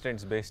రియల్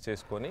ఇన్సిడెంట్స్ బేస్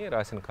చేసుకొని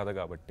రాసిన కథ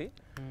కాబట్టి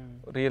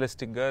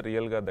రియలిస్టిక్గా,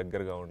 రియల్గా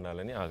దగ్గరగా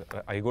ఉండాలని,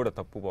 అవి కూడా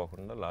తప్పు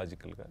పోకుండా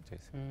లాజికల్గా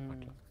చేసి.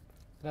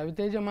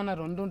 రవితేజ మన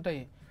 2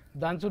 ఉంటాయి,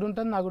 దంచుడు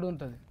ఉంటుంది, నగుడు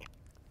ఉంటుంది.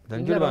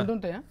 2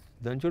 ఉంటాయా?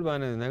 దంచుడు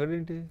బాగానే, నగుడు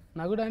ఏంటి?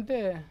 నగుడు అంటే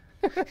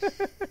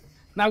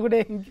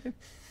నగుడే,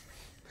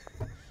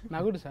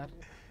 నగుడు సార్.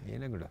 ఏ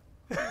నగుడు?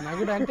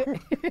 నగుడు అంటే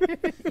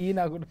ఈ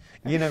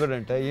నగుడు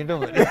అంటే ఏంటో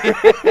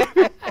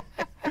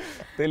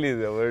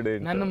తెలీదు.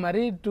 నన్ను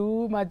మరీ టూ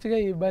మచ్గా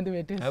ఇబ్బంది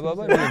పెట్టి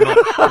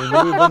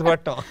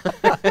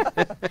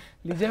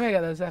నిజమే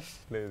కదా సార్?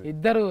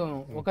 ఇద్దరు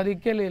ఒక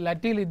దిక్కెళ్ళి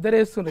లట్టీలు ఇద్దరు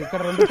వేస్తుండ్రు,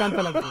 ఇక్కడ 2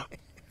 కంతలకు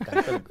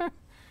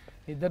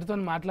ఇద్దరితో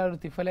మాట్లాడు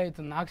తిఫలే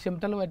అవుతుంది. నాకు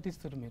చెమటలు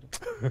పట్టిస్తారు మీరు.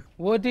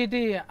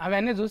 ఓటీటీ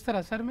అవన్నీ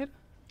చూస్తారా సార్ మీరు?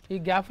 ఈ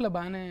గ్యాప్ లో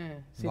బాగానే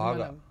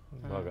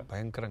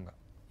భయంకరంగా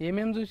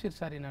ఏమేమి చూసిరు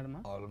సార్ ఈ నడుమ?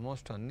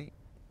 ఆల్మోస్ట్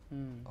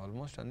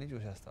అన్ని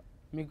చూసేస్తా.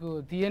 మీకు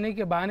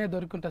తీయనీకి బాగానే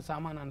దొరుకుంటుంది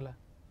సామాన్ అందులో?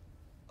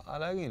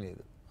 అలాగే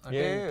లేదు,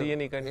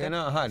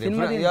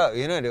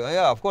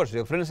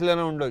 రిఫరెన్స్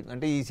లోనే ఉండొచ్చు.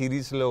 అంటే ఈ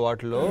సిరీస్ లో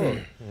వాటిలో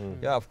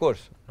అఫ్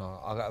కోర్స్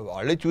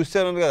వాళ్ళే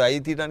చూస్తారు కదా అవి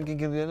తీయడానికి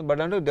ఇంకేం,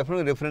 బట్ అంటే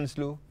డెఫినెట్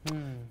రిఫరెన్స్లు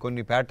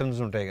కొన్ని ప్యాటర్న్స్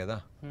ఉంటాయి కదా,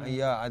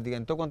 అయ్యా అది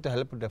ఎంతో కొంత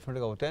హెల్ప్ డెఫినెట్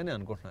గా అవుతాయని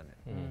అనుకుంటున్నాను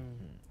నేను.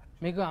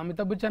 మీకు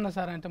అమితాబ్ బచ్చన్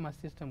సార్ అంటే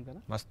మస్తు ఇష్టం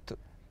కదా? మస్తు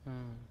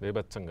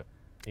బేబత్సంగా.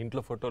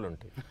 ఇంట్లో ఫోటోలు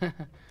ఉంటాయి.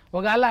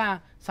 ఒకవేళ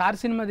సార్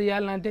సినిమా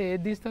తీయాలంటే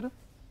ఏది తీస్తారు?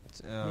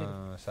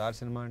 సార్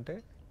సినిమా అంటే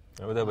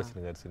అమితాబ్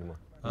బచ్చన్ గారి సినిమా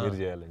మీరు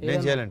చేయాలి.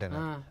 నేను చేయాలంటే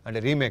అంటే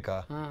రీమేకా?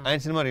 ఆయన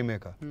సినిమా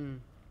రీమేకా?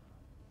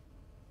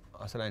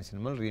 అసలు ఆయన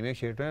సినిమాలు రీమేక్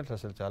చేయటమే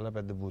అసలు చాలా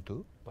పెద్ద బూతు.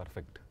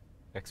 Perfect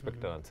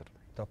expected answer.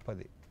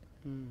 తప్పది.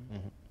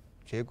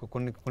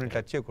 కొన్ని కొన్ని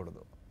టచ్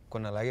చేయకూడదు,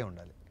 కొన్ని అలాగే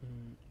ఉండాలి.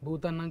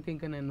 బూత్ అన్నాక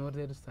ఇంకా నేను నోరు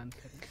తెరుస్తాను.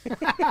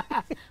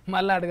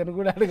 మళ్ళీ అడగను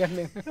కూడా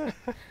అడగండి.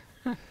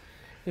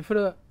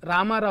 ఇప్పుడు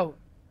రామారావు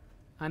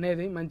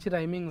అనేది మంచి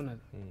రైమింగ్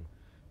ఉన్నది.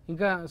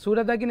 ఇంకా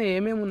చూడదగిన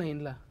ఏమేమి ఉన్నాయి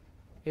ఇంట్లో?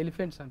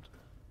 ఎలిఫెంట్స్ అంటారు.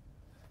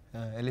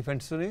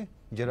 ఎలిఫెంట్స్,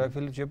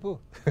 జిరాఫీలు చెప్పు.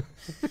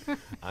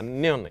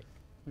 అన్నీ ఉన్నాయి.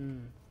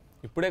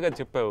 ఇప్పుడే కదా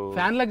చెప్పావు,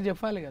 ఫ్యాన్లకు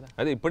చెప్పాలి కదా.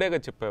 అదే ఇప్పుడే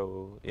కదా చెప్పావు.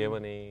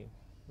 ఏమని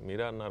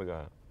మీరే అన్నారుగా,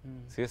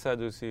 సీసా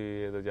చూసి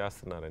ఏదో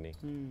చేస్తున్నారని.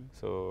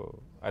 సో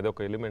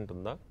అదొక ఎలిమెంట్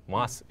ఉందా,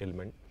 మాస్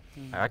ఎలిమెంట్.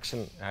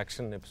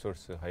 యాక్షన్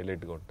ఎపిసోడ్స్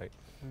హైలైట్గా ఉంటాయి.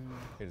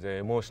 It's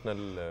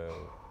emotional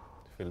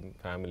film,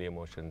 family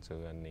emotions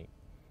అన్నీ.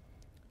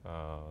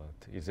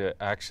 It's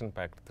action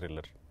packed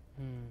thriller.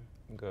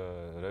 ఇంకా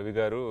రవి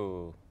గారు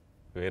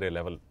వేరే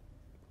లెవెల్.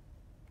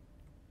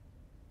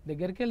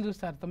 దగ్గరికి వెళ్ళి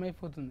చూస్తే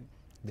అర్థమైపోతుంది.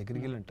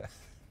 దగ్గరికి వెళ్ళంట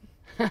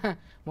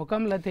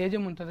ముఖంలో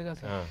తేజం ఉంటుంది కదా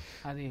సార్,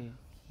 అది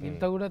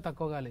ఇంత కూడా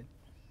తక్కువ కాలేదు.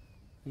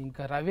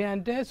 ఇంకా రవి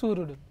అంటే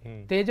సూర్యుడు,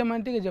 తేజం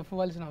అంటే ఇక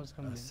చెప్పవలసిన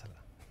అవసరం లేదు.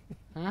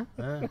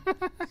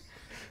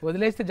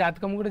 వదిలేస్తే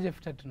జాతకం కూడా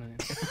చెప్పేటట్టున్నాను.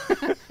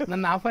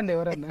 నన్ను ఆపండి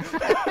ఎవరన్నా.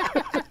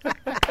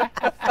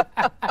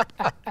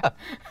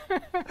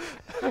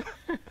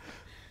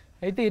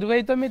 అయితే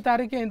 29వ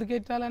తారీఖు ఎందుకు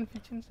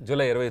ఎట్టాలనిపించింది?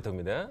 జూలై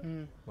 29.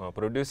 మా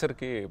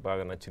ప్రొడ్యూసర్కి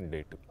బాగా నచ్చిన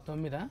డేట్.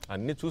 9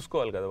 అన్నీ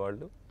చూసుకోవాలి కదా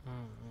వాళ్ళు.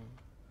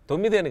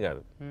 9 అని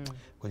కాదు,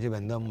 కొంచెం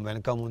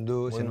వెనక ముందు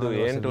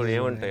ఏంటో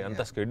ఏముంటాయి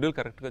అంత షెడ్యూల్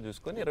కరెక్ట్గా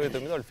చూసుకొని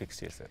 29 వాళ్ళు ఫిక్స్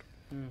చేశారు.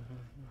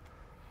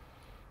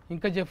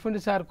 ఇంకా చెప్పండి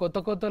సార్, కొత్త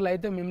కొత్తలు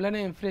అయితే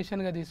మిమ్మల్నే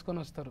ఇన్స్పిరేషన్గా తీసుకొని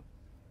వస్తారు.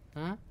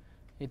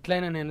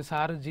 ఇట్లయినా నేను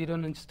సార్ 0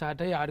 నుంచి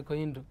స్టార్ట్ అయ్యి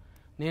ఆడుకోయిండ్రు,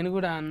 నేను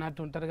కూడా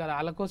అన్నట్టు ఉంటారు కదా.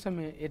 వాళ్ళ కోసం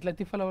ఎట్లా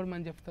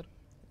తిప్పలవడమని చెప్తారు?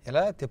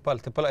 ఎలా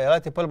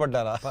తిప్పలు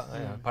పడ్డారా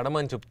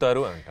పడమని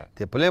చెప్తారు అంట.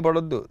 తిప్పలే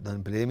పడొద్దు,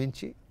 దాన్ని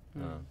ప్రేమించి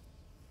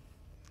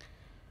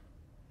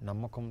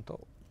నమ్మకంతో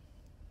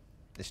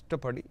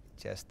ఇష్టపడి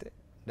చేస్తే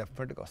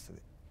డెఫినెట్గా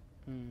వస్తుంది.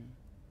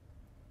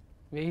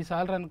 1000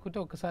 సార్లు అనుకుంటే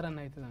ఒక్కసారి అన్న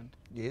అవుతుంది అంట.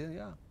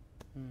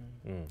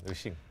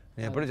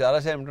 నేను ఎప్పుడు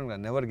చాలాసార్లు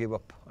అంటాను, నెవర్ గివ్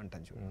అప్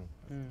అంటాను చూడు.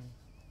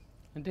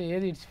 అంటే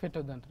ఏది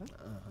ఇడిచిపెట్టొద్దు అంటారా?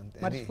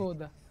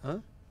 మర్చిపోవద్దా?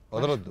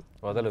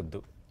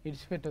 వదలొద్దు,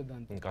 ఇడిచిపెట్టొద్దు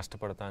అంత,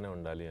 కష్టపడతానే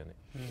ఉండాలి అని.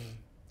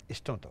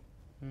 ఇష్టంతో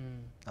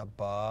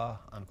అబ్బా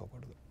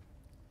అనుకోకూడదు.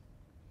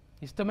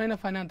 ఇష్టమైన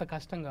పని అంత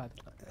కష్టం కాదు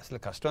అసలు.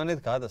 కష్టం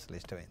అనేది కాదు అసలు,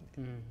 ఇష్టమైంది.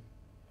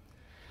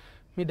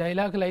 మీ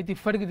డైలాగులు అయితే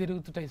ఇప్పటికి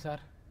తిరుగుతుంటాయి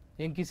సార్.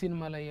 ఎంకి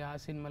సినిమాలు అయ్యి, ఆ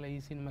సినిమాలు ఈ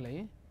సినిమాలు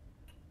అయ్యి,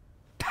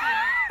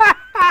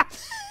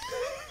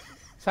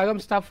 సగం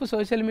స్టఫ్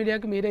సోషల్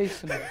మీడియాకి మీరే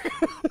ఇస్తున్నారు.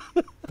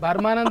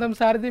 బర్మానందం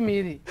సార్ది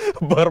మీది.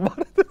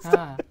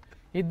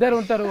 ఇద్దరు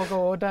ఉంటారు ఒక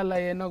హోటల్లో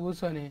ఎన్నో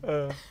కూర్చొని,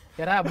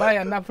 ఎరా అబ్బాయి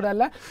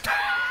అన్నప్పుడల్లా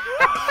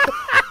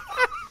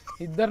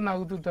ఇద్దరు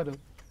నవ్వుతుంటారు.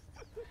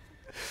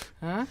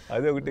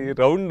 అదే ఒకటి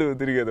రౌండ్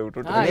తిరిగేది ఒకటి,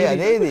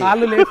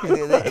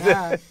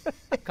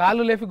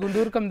 కాళ్ళు లేపి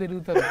గుండూరుకం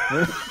తిరుగుతారు.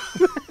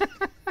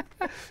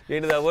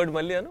 ఏంటిది ఆ వర్డ్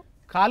మళ్ళీ అను?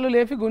 కాళ్ళు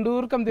లేపి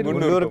గుండూరుకం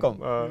తిరుగుతారు.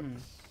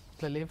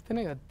 ఇట్లా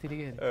లేపితేనే కదా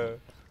తిరిగేది.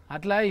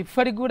 అట్లా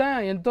ఇప్పటికి కూడా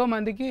ఎంతో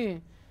మందికి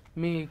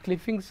మీ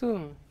క్లిప్పింగ్స్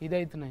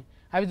ఇదవుతున్నాయి.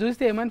 అవి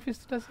చూస్తే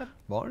ఏమనిపిస్తుంటుంది సార్?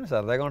 బాగుంది,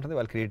 సరదాగా ఉంటుంది.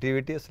 వాళ్ళ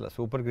క్రియేటివిటీ అసలు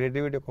సూపర్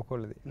క్రియేటివిటీ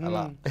ఒక్కొక్కళ్ళది.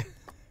 అలా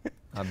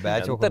ఆ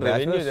బ్యాచ్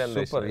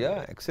సూపర్,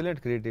 ఎక్సలెంట్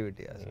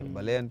క్రియేటివిటీ అసలు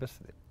భలే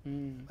అనిపిస్తుంది.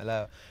 అలా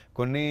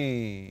కొన్ని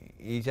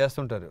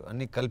చేస్తుంటారు,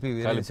 అన్ని కలిపి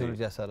వేరే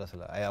చేస్తారు.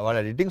 అసలు వాళ్ళ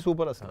ఎడిటింగ్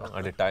సూపర్ అసలు.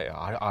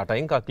 ఆ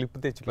టైంకి ఆ క్లిప్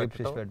తెచ్చి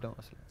పెట్టడం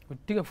అసలు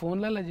ఉట్టిగా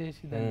ఫోన్లలో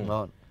చేసి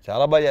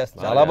చాలా బాగా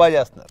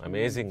చేస్తున్నారు.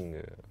 అమేజింగ్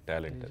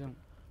టాలెంట్,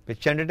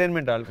 పిచ్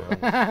ఎంటర్టైన్మెంట్ వాళ్ళకు.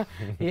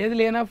 ఏది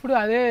లేనప్పుడు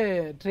అదే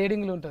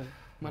ట్రేడింగ్లు ఉంటుంది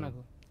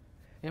మనకు.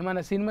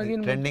 ఏమన్నా సినిమా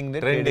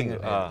ట్రెండింగ్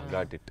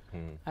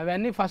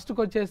అవన్నీ ఫస్ట్కి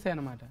వచ్చేస్తాయి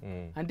అనమాట.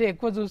 అంటే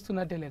ఎక్కువ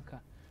చూస్తున్నట్టే లెక్క.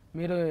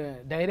 మీరు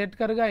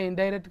డైరెక్టర్గా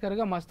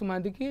ఇండైరెక్టర్గా మస్తు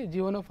మందికి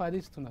జీవనోపాధి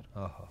ఇస్తున్నారు.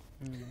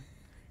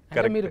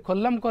 అంటే మీరు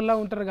కొల్లా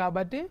ఉంటారు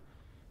కాబట్టి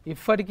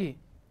ఇప్పటికీ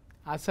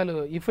అసలు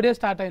ఇప్పుడే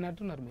స్టార్ట్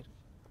అయినట్టున్నారు మీరు.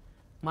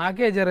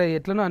 మాకే జర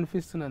ఎట్లనో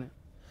అనిపిస్తున్నాను,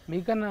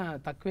 మీకన్నా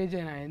తక్కువ ఏజ్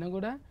అయినా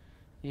కూడా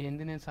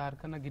ఏంది నేను సార్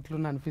కన్నా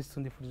గిట్లున్నా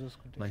అనిపిస్తుంది ఇప్పుడు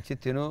చూసుకుంటే. మంచి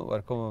తిను,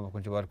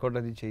 కొంచెం వర్కౌట్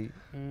అది చెయ్యి,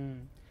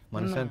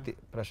 మనశాంతి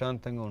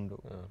ప్రశాంతంగా ఉండు.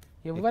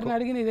 ఎవరిని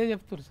అడిగిన ఇదే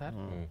చెప్తారు సార్,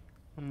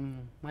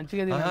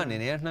 మంచిగా.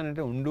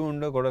 నేనేంటున్నానంటే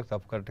ఉండు కూడా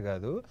తప్పు కరెక్ట్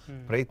కాదు,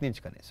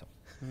 ప్రయత్నించు, కనీసం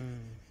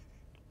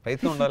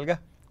ప్రయత్నం ఉండాలిగా.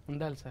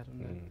 ఉండాలి సార్.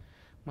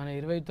 మన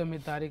 29వ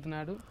తారీఖు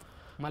నాడు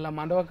మళ్ళీ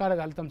మండవకాడ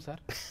కలుద్దాం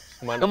సార్.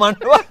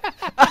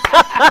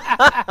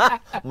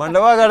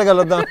 మండవకాడ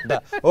కలుద్దాం.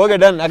 ఓకే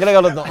డన్, అక్కడ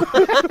కలుద్దాం.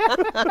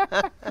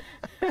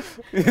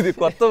 ఇది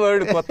కొత్త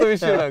వర్డ్, కొత్త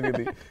విషయం నాకు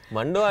ఇది.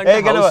 మండో అంటే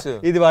house.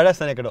 ఇది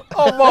వాడేస్తాను ఎక్కడో.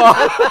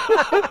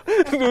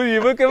 నువ్వు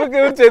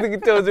ఇవ్వకెవరు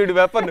చేతికిచ్చావు చూడు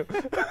వెపన్.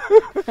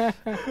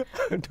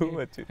 Too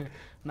much.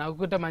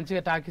 నవ్వుకుంటే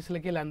మంచిగా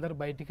టాకీస్లకి వెళ్ళి అందరూ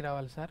బయటికి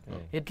రావాలి సార్.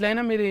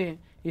 ఎట్లయినా మీరు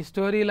ఈ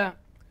స్టోరీలా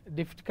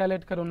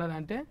డిఫికల్ట్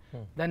ఉన్నదంటే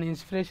దాని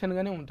ఇన్స్పిరేషన్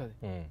గానే ఉంటది.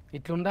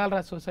 ఇట్లా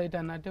ఉండాలిరా సొసైటీ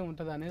అన్నట్టే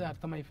ఉంటది అనేది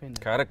అర్థమైపోయింది.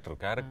 Character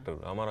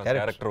Ramarao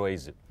character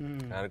wise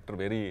character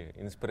very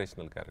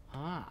inspirational character.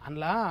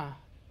 అందులో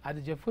అది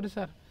చెప్పురు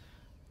సార్,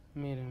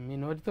 మీరు మీ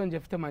నోటితో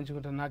చెప్తే మంచిగా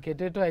ఉంటుంది. నాకు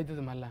ఎటేటో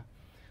అవుతుంది మళ్ళా.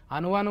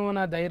 అనువనువు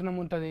నా ధైర్యం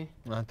ఉంటుంది.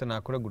 అంతే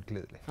నాకు కూడా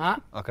గుర్తులేదు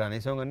అక్కడ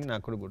అనేసం కానీ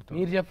నాకు కూడా గుర్తు.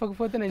 మీరు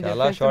చెప్పకపోతే నేను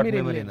చాలా షార్ట్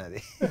మెమరీ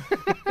నాది.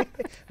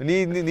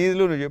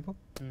 నీదిలో నువ్వు చెప్పు.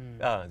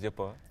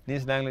 చెప్పు నీ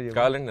స్లాంగ్ లో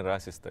కావాలండి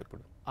రాసిస్తా.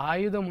 ఇప్పుడు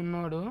ఆయుధం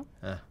ఉన్నోడు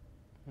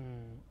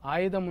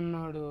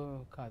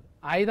కాదు,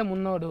 ఆయుధం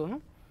ఉన్నోడు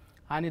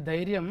అని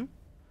ధైర్యం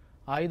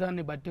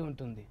ఆయుధాన్ని బట్టి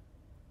ఉంటుంది.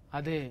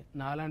 అదే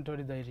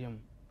నాలాంటి ధైర్యం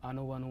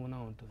అనువున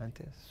ఉంటుంది.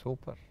 అంతే.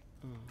 సూపర్.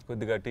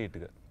 కొద్దిగా అటు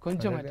ఇటుగా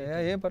కొంచెం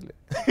ఏం పర్లేదు.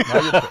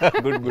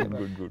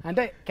 గుడ్.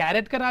 అంటే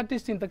క్యారెక్టర్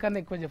ఆర్టిస్ట్ ఇంతకన్నా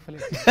ఎక్కువ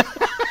చెప్పలేదు.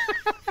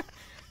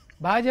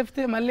 బాగా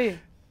చెప్తే మళ్ళీ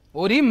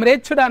ఒరి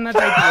మ్రేచ్చుడా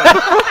అన్నట్టు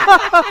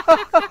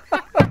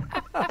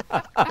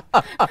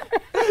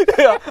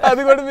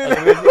అది కూడా మీరు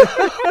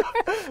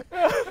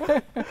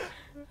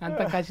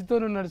అంత కసితో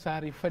ఉన్నాడు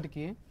సార్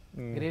ఇప్పటికీ.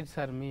 Great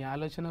sir. మీ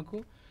ఆలోచనకు,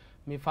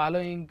 మీ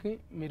ఫాలోయింగ్కి,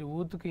 మీరు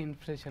ఊతుకి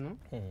ఇన్స్పిరేషన్.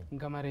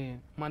 ఇంకా మరి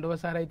మండవ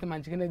సార్ అయితే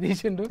మంచిగానే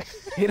తీసిండు.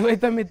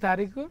 29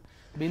 తారీఖు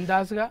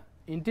బిందాస్గా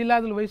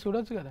ఇంటిలాదులు పోయి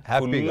చూడొచ్చు కదా.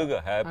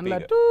 అందులో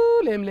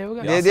టూలు ఏం లేవు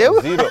కదా.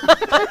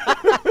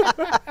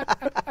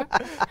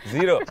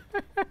 Zero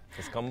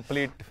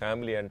complete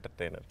family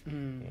entertainer.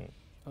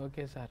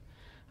 Okay sir.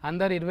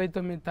 అందరు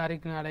 29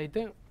 తారీఖు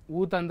నాడైతే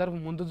ఊత అందరు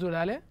ముందు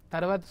చూడాలి,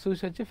 తర్వాత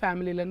చూసి వచ్చి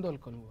ఫ్యామిలీలను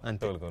తోలుకొని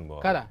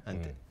కదా.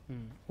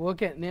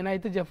 ఓకే,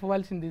 నేనైతే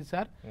చెప్పవలసింది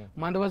సార్.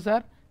 మండవ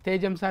సార్,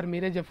 తేజం సార్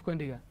మీరే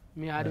చెప్పుకోండి ఇక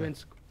మీ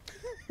ఆడియన్స్.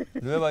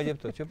 నువ్వే బాగా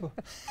చెప్తావు, చెప్పు.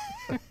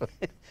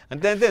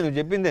 అంతే నువ్వు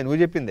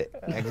చెప్పిందే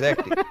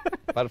exact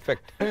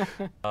perfect.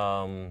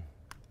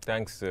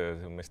 Thanks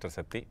mister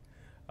Satti.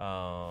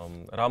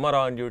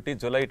 Ramarao on duty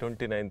July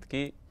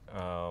 29కి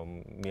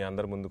మీ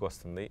అందరి ముందుకు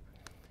వస్తుంది.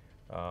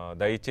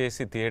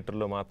 దయచేసి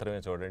థియేటర్లో మాత్రమే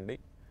చూడండి.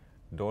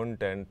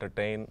 Don't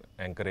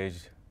encourage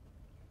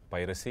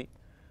piracy.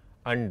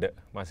 అండ్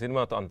మా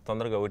సినిమా అంత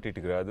తొందరగా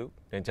ఓటీటీకి రాదు.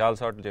 నేను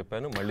చాలాసార్లు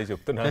చెప్పాను, మళ్ళీ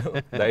చెప్తున్నాను.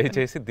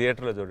 దయచేసి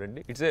థియేటర్లో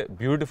చూడండి. It's a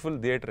beautiful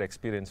theatre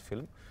experience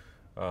film.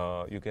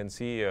 You can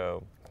see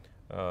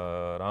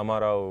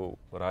Ramarao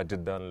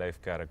రాజధాన్ life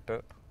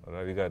character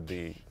Ravi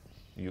గారిది.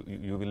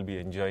 You will be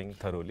enjoying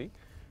thoroughly.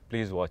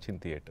 Please watch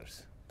in theatres.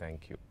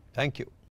 Thank you.